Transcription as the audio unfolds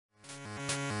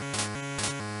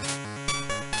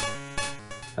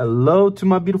Hello to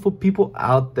my beautiful people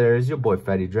out there. It's your boy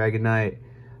Fatty Dragon Knight.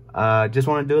 Just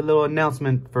want to do a little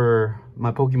announcement for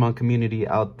my Pokemon community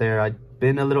out there. I've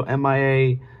been a little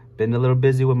MIA, been a little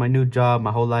busy with my new job.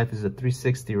 My whole life is a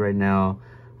 360 right now.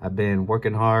 I've been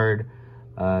working hard,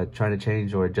 trying to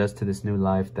change or adjust to this new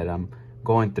life that I'm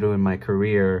going through in my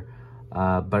career.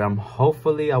 But I want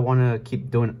to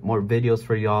keep doing more videos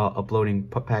for y'all, uploading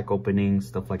pack openings,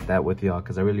 stuff like that with y'all,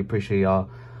 because I really appreciate y'all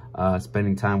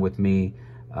spending time with me,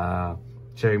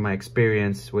 sharing my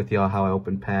experience with y'all, how I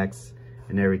open packs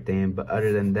and everything. But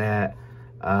other than that,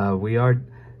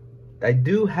 I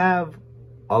do have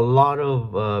a lot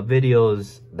of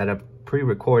videos that I've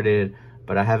pre-recorded,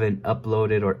 but I haven't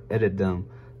uploaded or edited them.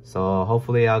 So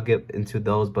hopefully I'll get into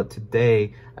those. But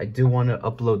today I do want to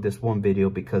upload this one video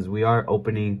because we are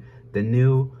opening the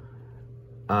new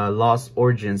Lost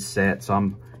Origins set. So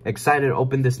I'm excited to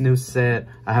open this new set.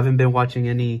 I haven't been watching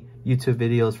any YouTube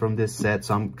videos from this set,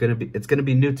 so it's gonna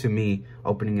be new to me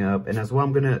opening it up. And as well,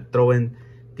 I'm gonna throw in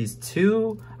these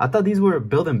two. I thought these were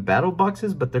build-in battle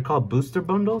boxes, but they're called booster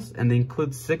bundles, and they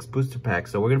include 6 booster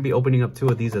packs. So we're gonna be opening up 2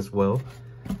 of these as well.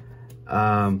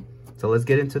 So let's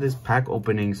get into this pack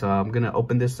opening. So I'm gonna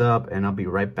open this up and I'll be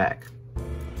right back.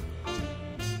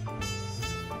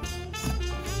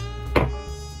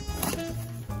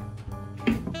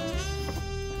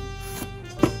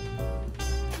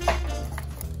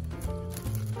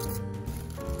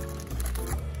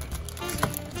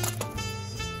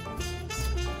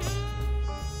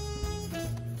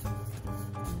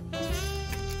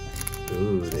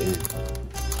 Ooh, damn.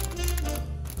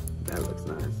 That looks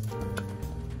nice.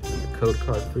 Code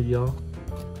card for y'all.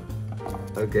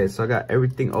 Okay, so I got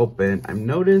everything open. I've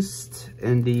noticed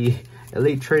in the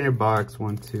Elite Trainer box,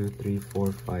 1, 2, 3,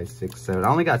 4, 5, 6, 7. I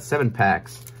only got 7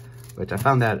 packs, which I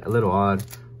found that a little odd.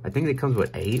 I think it comes with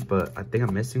 8, but I think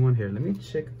I'm missing one here. Let me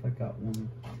check if I got one.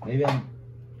 Maybe I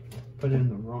put it in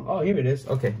the wrong. Oh, here it is.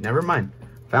 Okay, never mind.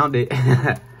 Found it.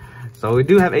 So we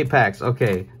do have 8 packs.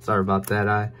 Okay, sorry about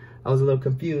that. I was a little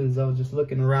confused. I was just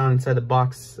looking around inside the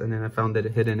box, and then I found it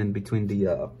hidden in between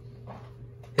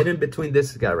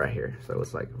this guy right here. So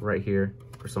it's like right here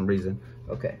for some reason.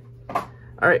 Okay. All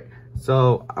right.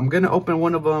 So I'm going to open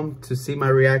one of them to see my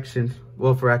reaction.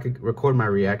 Well, I could record my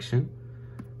reaction.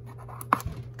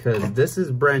 Because this is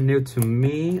brand new to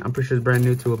me. I'm pretty sure it's brand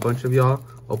new to a bunch of y'all.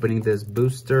 Opening this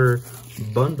booster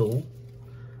bundle.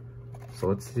 So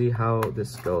let's see how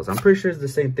this goes. I'm pretty sure it's the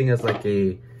same thing as like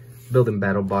a build-in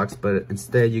battle box, but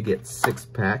instead you get 6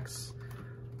 packs.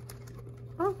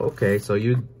 Oh, okay. So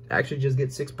you actually just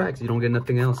get 6 packs. You don't get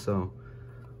nothing else. So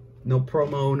no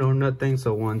promo, no nothing.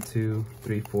 So 1, 2,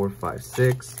 3, 4, 5,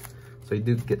 6. So you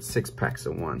do get 6 packs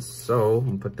at once. So I'm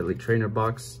gonna put the Elite Trainer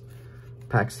box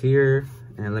packs here,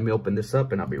 and let me open this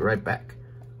up and I'll be right back.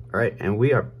 All right, and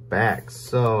we are back.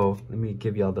 So let me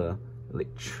give y'all the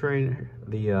Elite Trainer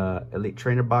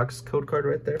box code card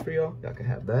right there for y'all. Y'all can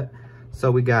have that. So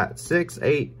we got 6,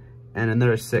 8, and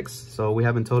another 6. So we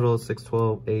have in total 6,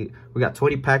 12, 8. We got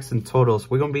 20 packs in total. So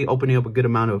we're going to be opening up a good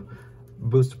amount of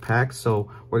booster packs.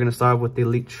 So we're going to start with the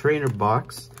Elite Trainer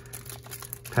box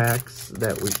packs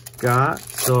that we got.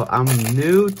 So I'm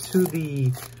new to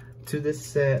this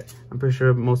set. I'm pretty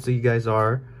sure most of you guys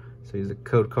are. So here's a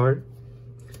code card.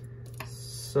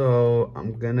 So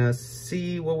I'm going to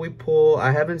see what we pull.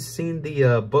 I haven't seen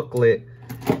the booklet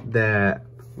that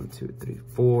 1, 2, 3,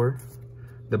 4.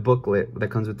 The booklet that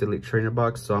comes with the Elite Trainer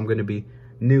box. So I'm going to be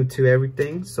new to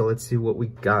everything. So let's see what we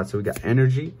got. So we got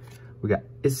Energy, we got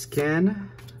Iscan,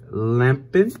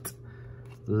 Lampent,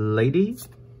 Lady,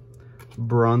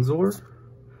 Bronzor,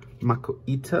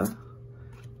 Makoita,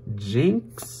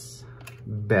 Jinx,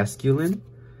 Basculin,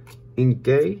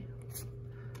 Inkay.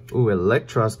 Ooh,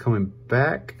 Electros coming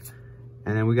back.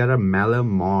 And then we got a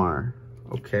Malamar.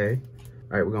 Okay.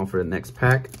 All right, we're going for the next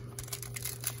pack.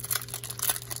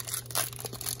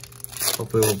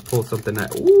 Hopefully we'll pull something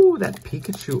that, ooh, that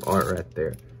Pikachu art right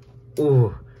there.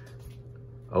 Ooh.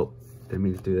 Oh, didn't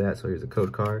mean to do that. So here's a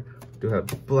code card. We do have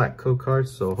black code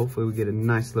cards, so hopefully we get a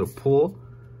nice little pull.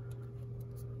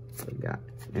 So we got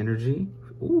Energy.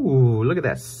 Ooh, look at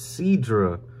that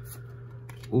Seadra.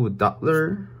 Ooh,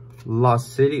 Doppler,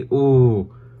 Lost City.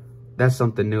 Ooh, that's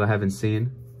something new I haven't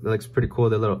seen. That looks pretty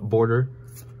cool, the little border.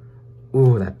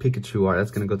 Ooh, that Pikachu art. That's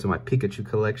gonna go to my Pikachu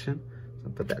collection. So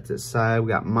I'll put that to the side. We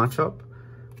got Machop.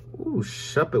 Ooh,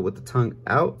 Shuppet with the tongue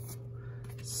out.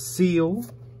 Seal.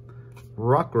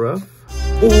 Rockruff.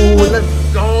 Ooh,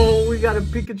 let's go. We got a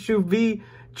Pikachu V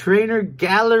Trainer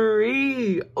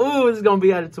Gallery. Ooh, this is going to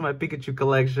be added to my Pikachu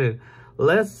collection.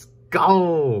 Let's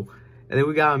go. And then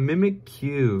we got a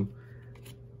Mimikyu.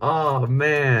 Oh,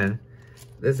 man.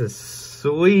 This is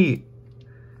sweet.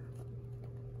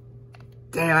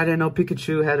 Damn, I didn't know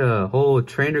Pikachu had a whole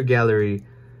trainer gallery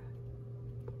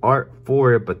art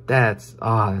for it, but that's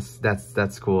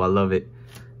cool. I love it.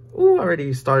 Ooh,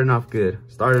 already starting off good.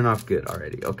 Starting off good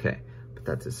already. Okay, put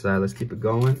that to the side. Let's keep it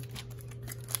going.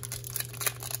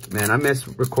 Man, I miss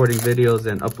recording videos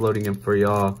and uploading them for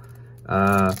y'all.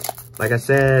 Like I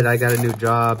said, I got a new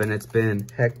job and it's been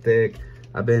hectic.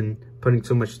 I've been putting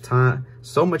so much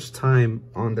time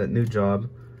on that new job.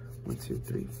 1, 2,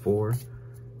 3, 4.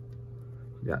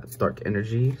 We got Dark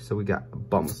Energy, so we got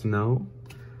Bomb Snow,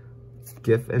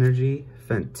 Gift Energy,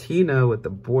 Fantina with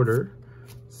the border,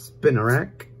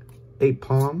 Spinarak,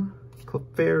 Apom,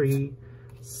 Clefairy,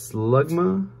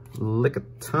 Slugma,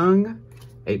 Lickitung,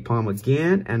 Apom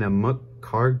again, and a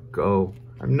Muck-Cargo.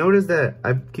 I've noticed that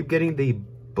I keep getting the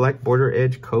Black Border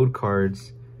Edge code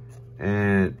cards,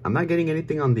 and I'm not getting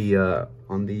anything on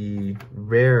the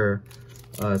rare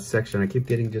section. I keep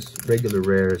getting just regular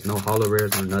rares, no holo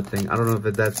rares or nothing. I don't know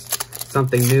if that's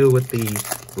something new with the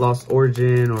Lost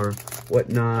Origin or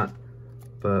whatnot,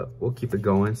 but we'll keep it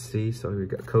going. See, so we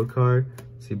got code card.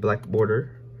 See, Black Border.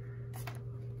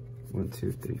 1,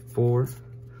 2, 3, 4.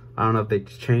 I don't know if they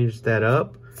changed that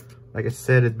up. Like I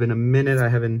said, it's been a minute. I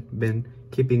haven't been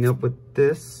keeping up with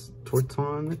this.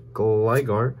 Torton,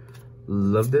 Gligar,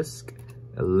 Luvdisc,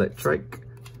 Electrike,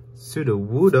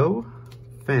 Sudowoodo,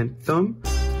 Phantom.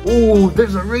 Ooh,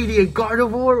 there's a Radiant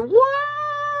Gardevoir.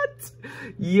 What?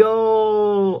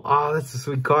 Yo. Oh, that's a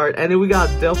sweet card. And then we got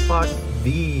Delphox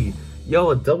V. Yo,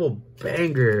 a double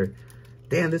banger.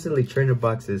 Damn, this Elite Trainer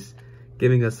box is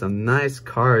giving us some nice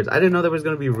cards. I didn't know there was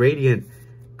going to be Radiant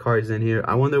cards in here.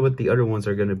 I wonder what the other ones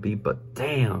are going to be, but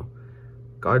damn.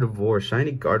 Gardevoir,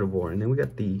 shiny Gardevoir. And then we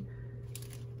got the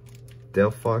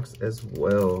Delphox as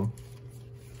well.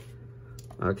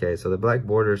 Okay, so the Black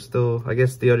Border still, I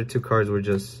guess the other two cards were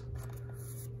just,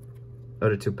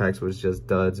 other two packs was just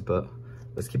duds, but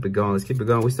let's keep it going. Let's keep it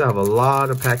going. We still have a lot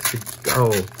of packs to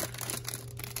go.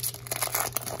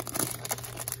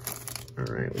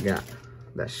 All right, we got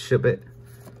that Ship It.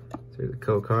 Here's the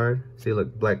code card. See,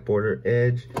 look, Black Border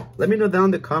Edge. Let me know down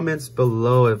in the comments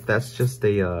below if that's just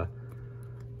a,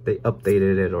 they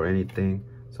updated it or anything.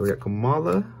 So we got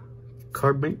Kamala,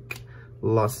 Carbink,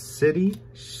 Lost City,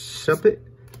 Shuppet,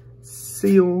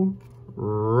 Seal,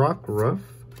 Rockruff,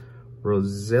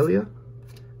 Roselia,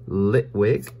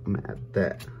 Litwig. I'm gonna add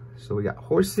that. So we got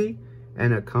Horsey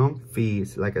and a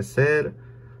Comfeast. Like I said,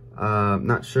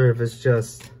 not sure if it's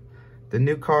just the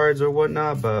new cards or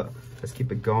whatnot, but let's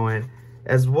keep it going.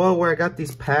 As well, where I got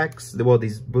these packs, well,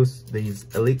 these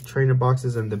Elite Trainer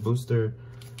boxes and the booster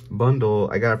bundle,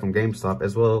 I got it from GameStop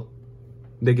as well.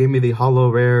 They gave me the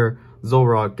Holo Rare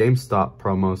Zoroark GameStop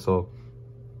promo, so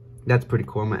that's pretty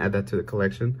cool. I'm gonna add that to the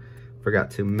collection.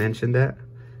 Forgot to mention that.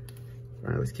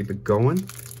 All right, let's keep it going.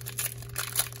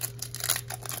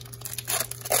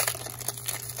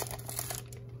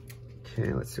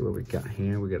 Okay, let's see what we got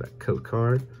here. We got a code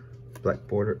card, Black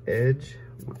Border Edge.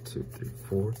 1, 2, 3,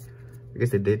 4. I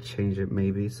guess they did change it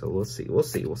maybe, so we'll see. We'll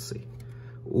see. We'll see.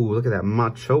 Ooh, look at that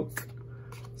Machoke,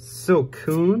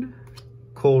 Silcoon,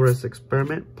 Colress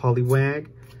Experiment, Poliwag,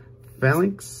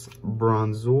 Phalanx,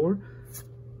 Bronzor,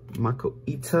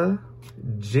 Makoita,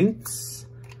 Jinx,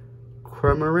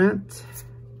 Cramorant,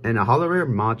 and a Holo Rare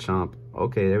Machamp.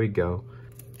 Okay, there we go.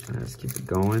 Let's keep it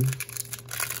going.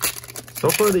 So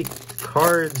far, the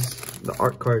cards, the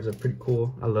art cards are pretty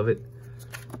cool. I love it.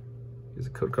 Here's a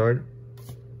code card.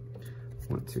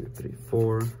 1, 2, 3,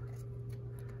 4.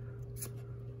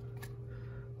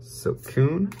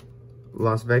 Silcoon,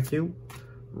 Lost Vacuum,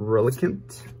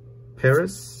 Relicanth,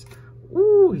 Paris.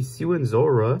 Ooh, Hisuian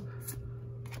Zora,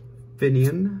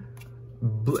 Finian,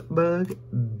 Blipbug,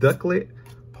 Ducklet,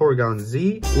 Porygon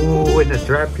Z. Ooh, and a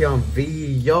Drapion V.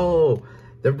 Yo,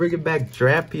 they're bringing back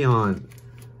Drapion.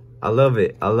 I love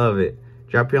it. I love it.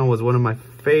 Drapion was one of my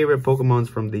favorite Pokemons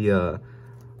from the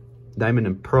Diamond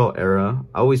and Pearl era.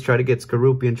 I always try to get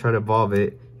Skorupi and try to evolve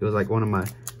it. It was like one of my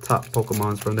top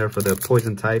Pokemons from there for the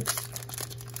poison types.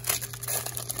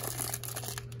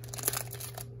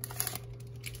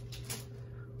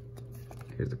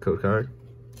 Here's the code card.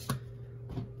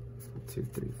 1, 2,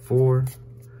 3, 4.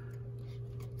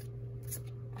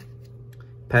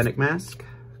 Panic Mask,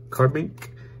 Carbink,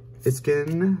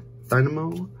 Iskin,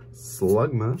 Dynamo,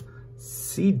 Slugma,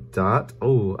 Seedot.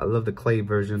 Oh, I love the clay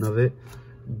version of it.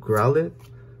 Growlithe,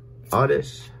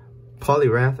 Oddish,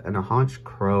 Poliwrath, and a Haunch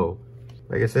Crow.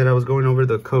 Like I said, I was going over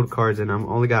the code cards and I'm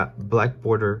only got Black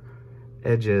Border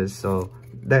Edges, so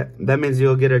that means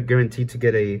you'll get a guarantee to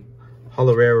get a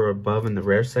Holo Rare or above in the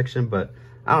rare section, but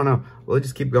I don't know. We'll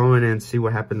just keep going and see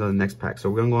what happens on the next pack. So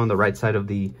we're gonna go on the right side of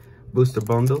the booster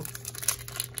bundle.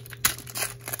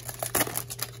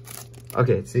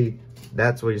 Okay, see,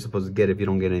 that's what you're supposed to get if you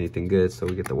don't get anything good. So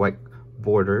we get the white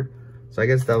border. So I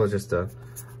guess that was just a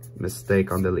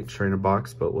mistake on the Elite Trainer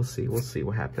box, but we'll see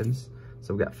what happens.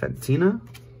 So we got Fantina,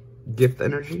 Gift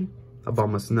Energy,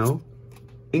 Obama Snow,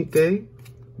 Inkay,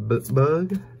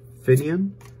 Bug,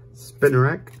 Finian,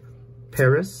 Spinnerack,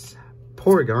 Paris,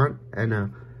 Porygon, and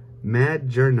a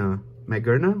Magerna.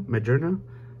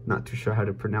 Not too sure how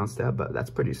to pronounce that, but that's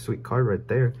a pretty sweet card right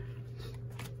there.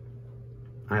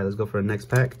 All right, let's go for the next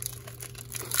pack.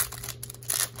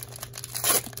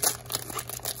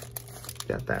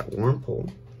 Got that warm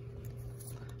pull.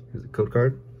 Here's the code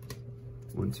card.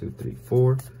 1, 2, 3,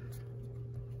 4.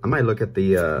 I might look at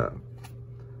the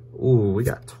ooh, we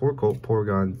got Torkoal,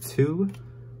 Porygon 2,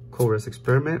 Colress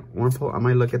Experiment, warm pull. I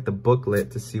might look at the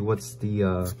booklet to see what's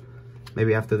the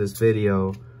maybe after this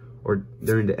video or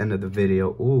during the end of the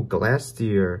video. Ooh,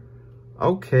 Glastier.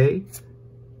 Okay.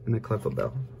 And the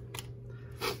Clefable.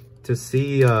 To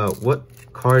see what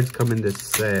cards come in this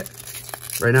set.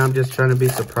 Right now I'm just trying to be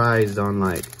surprised on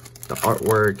like the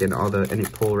artwork and all the any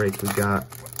pull rates we got.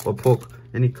 We'll pull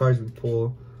any cards we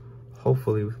pull.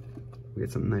 Hopefully we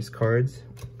get some nice cards.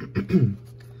 1,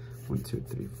 2,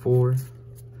 3, 4.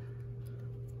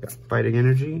 Got Fighting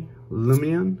Energy,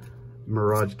 Lumion,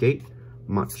 Mirage Gate,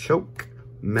 Machoke,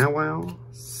 Mawile,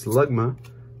 Slugma,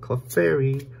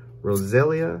 Clefairy,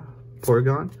 Roselia,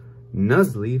 Porygon,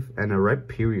 Nuzleaf, and a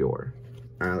Rhyperior.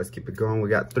 Alright, let's keep it going. We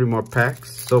got 3 more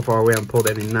packs. So far we haven't pulled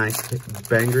any nice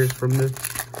bangers from the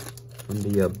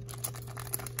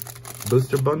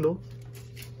booster bundle.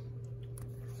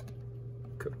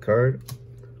 Code card.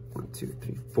 1, 2,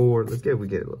 3, 4. Let's get, we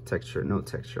get a little texture. No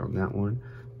texture on that one.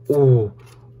 Oh,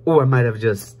 I might have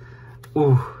just,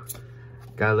 got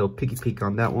a little peek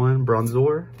on that one.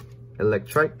 Bronzor,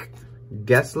 Electrike,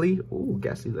 Ghastly. Ooh,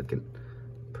 Ghastly looking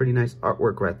pretty nice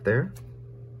artwork right there.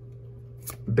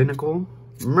 Binnacle,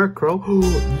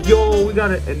 Murkrow. Yo, we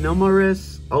got an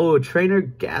Anomalous. Oh, Trainer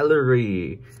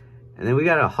Gallery. And then we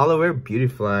got a Holo Rare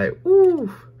Beautyfly.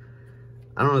 Ooh.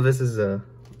 I don't know if this is a,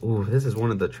 this is one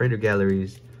of the Trainer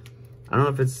Galleries. I don't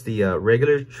know if it's the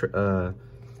regular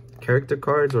character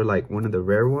cards or like one of the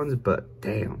rare ones, but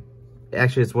damn.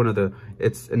 Actually, it's one of the,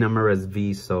 it's an Anomalous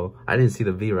V, so I didn't see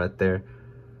the V right there.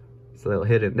 It's a little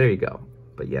hidden. There you go.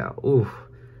 But yeah, ooh.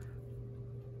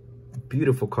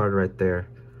 Beautiful card right there.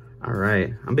 All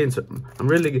right, I'm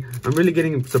really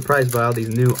getting surprised by all these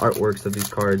new artworks of these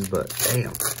cards, but damn.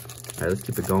 All right, let's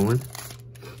keep it going.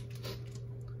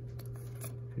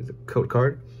 Here's a code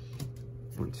card.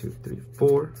 1, 2, 3,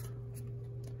 4.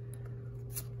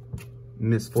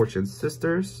 Misfortune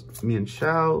Sisters,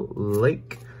 Mienshao,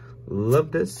 Lake,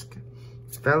 Luvdisc,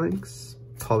 Phalanx,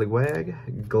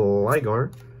 Poliwag,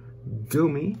 Gligar,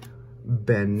 Goomy,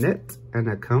 Bennett, and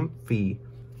a Comfy.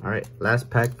 All right, last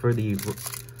pack for the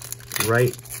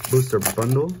right booster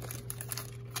bundle.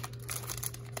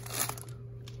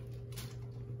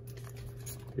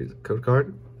 Here's a code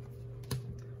card.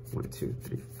 1, 2,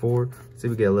 3, 4. See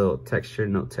if we get a little texture.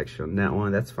 No texture on that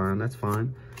one. That's fine. That's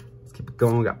fine. Let's keep it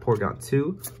going. We got Porygon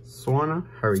 2, Swanna,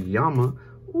 Hariyama.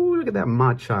 Ooh, look at that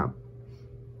Machop.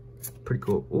 Pretty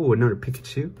cool. Ooh, another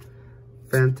Pikachu.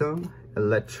 Phantom,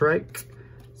 Electrike,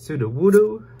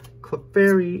 Sudowoodo,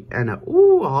 Clefairy, and a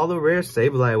Holo Rare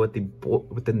Sableye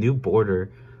with the new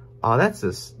border. Oh, that's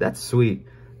sweet.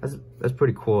 That's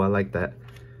pretty cool. I like that.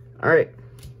 All right,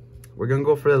 we're gonna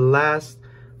go for the last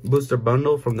booster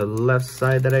bundle from the left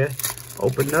side that I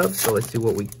opened up. So let's see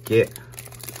what we get.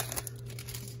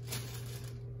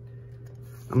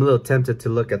 I'm a little tempted to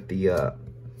look at the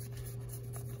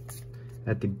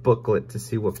booklet to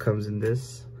see what comes in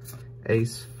this.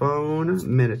 Ace Phone,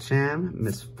 Medicham,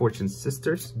 Misfortune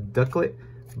Sisters, Ducklet,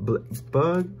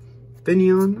 Bug,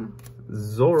 Finion,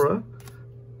 Zora,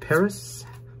 Paris,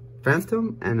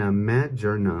 Phantom, and a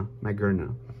Magerna.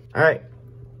 All right,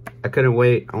 I couldn't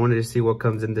wait. I wanted to see what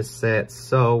comes in this set,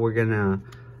 so we're gonna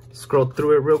scroll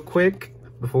through it real quick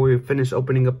before we finish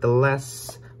opening up the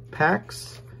last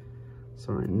packs.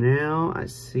 So right now, I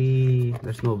see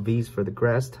there's no V's for the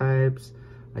grass types.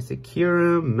 I see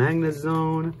Kyurem,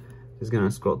 Magnezone. Just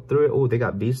gonna scroll through it. Oh, they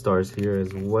got B-Stars here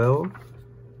as well.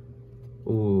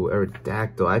 Ooh,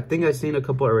 Aerodactyl. I think I've seen a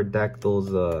couple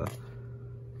Aerodactyls.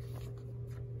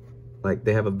 Like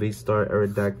they have a B-Star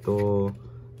Aerodactyl,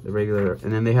 the regular,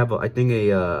 and then they have I think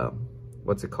a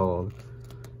what's it called?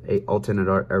 A alternate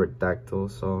art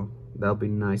Aerodactyl. So that'll be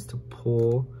nice to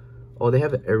pull. Oh, they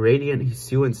have an Irradiant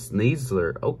Hisuian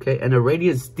Sneasler. Okay, and a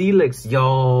Radiant Steelix.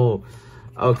 Yo.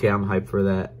 Okay, I'm hyped for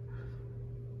that.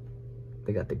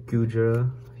 They got the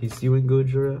Gudra, Hisuian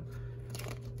Gudra.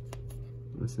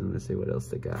 Let's see what else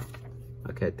they got.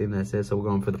 Okay, I think that's it. So we're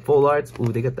going for the full arts.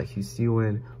 Ooh, they got the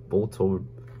Hisuian Boltor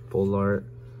full art.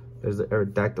 There's the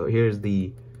Aerodactyl. Here's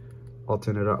the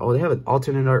alternate art. Oh, they have an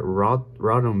alternate art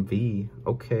Rodham V.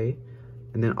 Okay.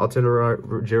 And then alternate art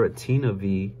Giratina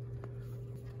V.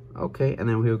 Okay, and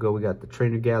then here we go. We got the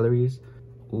trainer galleries.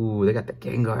 Ooh, they got the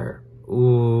Gengar.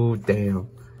 Ooh, damn.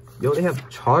 Yo, they have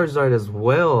Charizard as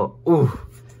well. Ooh.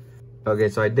 Okay,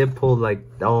 so I did pull like,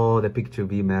 oh, the Pikachu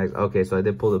V Max. Okay, so I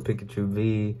did pull the Pikachu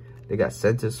V. They got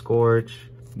Scorch,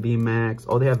 V Max.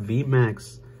 Oh, they have V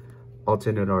Max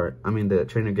alternate art. I mean, the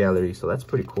trainer gallery. So that's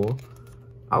pretty cool.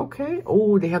 Okay.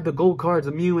 Oh, they have the gold cards,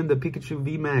 the Mew and the Pikachu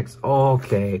V Max.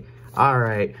 Okay. All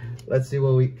right. Let's see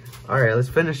what we... All right, let's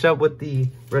finish up with the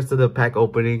rest of the pack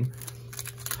opening.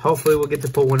 Hopefully, we'll get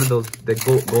to put one of those, the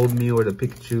gold Mew or the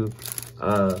Pikachu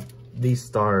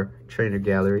V-Star trainer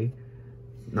gallery.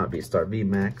 Not V-Star, V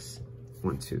Max.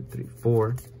 1, 2, 3,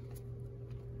 4.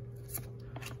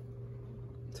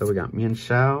 So we got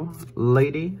Mienshao,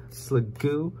 Lady,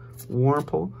 Sliggoo,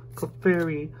 Wurmple,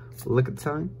 Clefairy,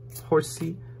 Lickitung,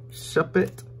 Horsey,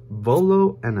 Shuppet,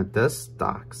 Volo, and a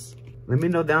Dustox. Let me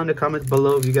know down in the comments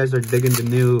below if you guys are digging the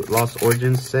new Lost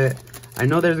Origins set. I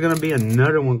know there's going to be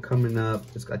another one coming up.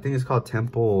 I think it's called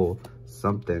Temple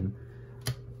something.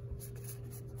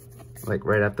 Like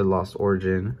right after Lost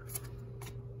Origin.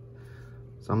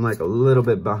 So I'm like a little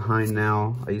bit behind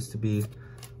now. I used to be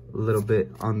a little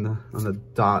bit on the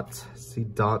dot. See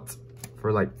dot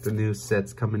for like the new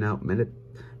sets coming out.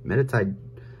 Meditite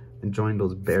enjoying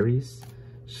those berries.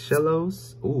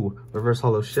 Shellos, ooh, reverse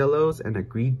hollow Shellos and a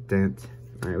Greedent.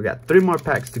 All right, we got 3 more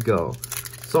packs to go.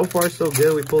 So far, so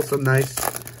good. We pulled some nice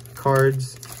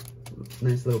cards,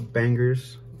 nice little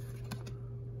bangers.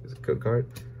 There's a code card.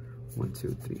 1,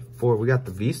 2, 3, 4. We got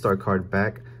the V-Star card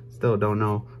back. Still don't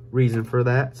know reason for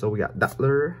that. So we got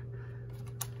Doppler,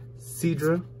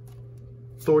 Seadra,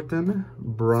 Thornton,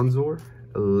 Bronzor,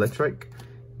 Electrike,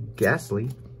 Ghastly,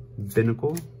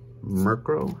 Binnacle,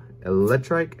 Murkrow,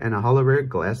 Electrike, and a holo rare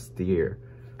Glastier.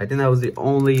 I think that was the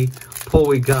only pull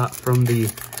we got from the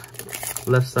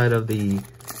left side of the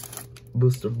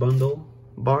booster bundle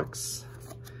box.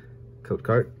 Code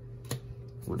card.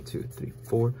 1, 2, 3,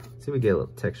 4. See if we get a little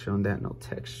texture on that. No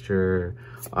texture.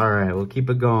 Alright, we'll keep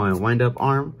it going. Wind up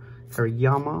arm.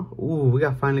 Hariyama. Ooh, we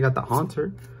finally got the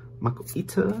Haunter.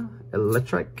 Makuita.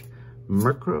 Electrike.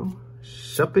 Murkrow.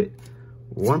 Shuppet.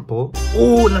 Wurmple.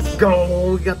 Oh, let's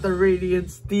go. We got the Radiant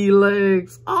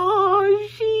Steelix. Oh,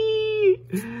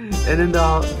 shit. And then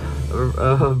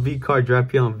the V card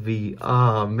Drapion V.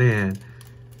 Oh, man.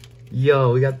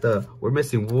 Yo, we're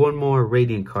missing one more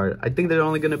Radiant card. I think there's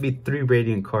only going to be 3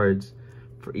 Radiant cards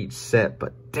for each set.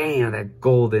 But damn, that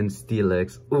golden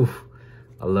Steelix. Oof.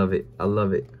 I love it. I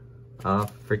love it. I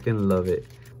freaking love it.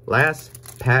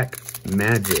 Last pack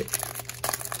magic.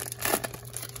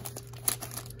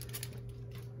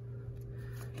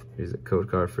 Here's a code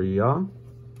card for y'all.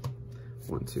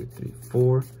 1, 2, 3,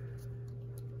 4.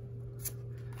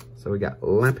 So we got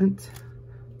Lampent,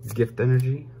 Gift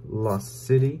Energy, Lost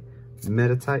City,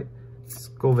 Meditite,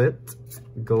 Scovet,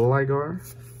 Gligar,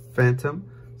 Phantom,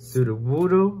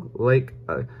 Sudowoodo, Lake,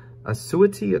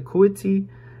 Acuity,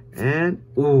 and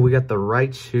ooh, we got the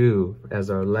Raichu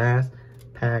as our last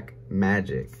pack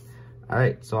magic. All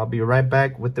right, so I'll be right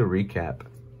back with the recap.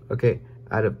 Okay,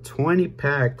 out of 20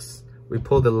 packs, we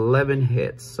pulled 11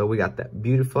 hits. So we got that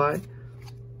Beautifly,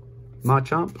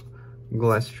 Machamp,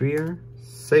 Glastrier,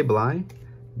 Sableye,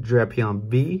 Drapion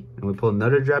V, and we pulled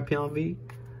another Drapion V,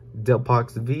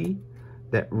 Delpox V,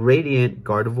 that Radiant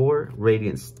Gardevoir,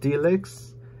 Radiant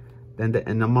Steelix, then the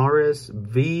Enamaris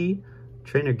V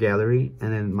Trainer Gallery,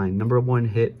 and then my #1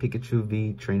 hit Pikachu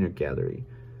V Trainer Gallery.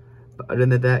 But other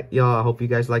than that, y'all, I hope you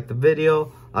guys liked the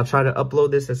video. I'll try to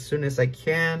upload this as soon as I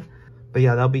can. But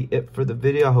yeah, that'll be it for the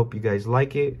video. I hope you guys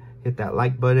like it. Hit that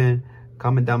like button.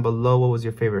 Comment down below what was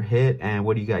your favorite hit and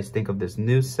what do you guys think of this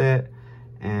new set.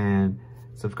 And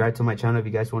subscribe to my channel if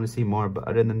you guys want to see more. But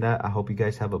other than that, I hope you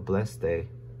guys have a blessed day.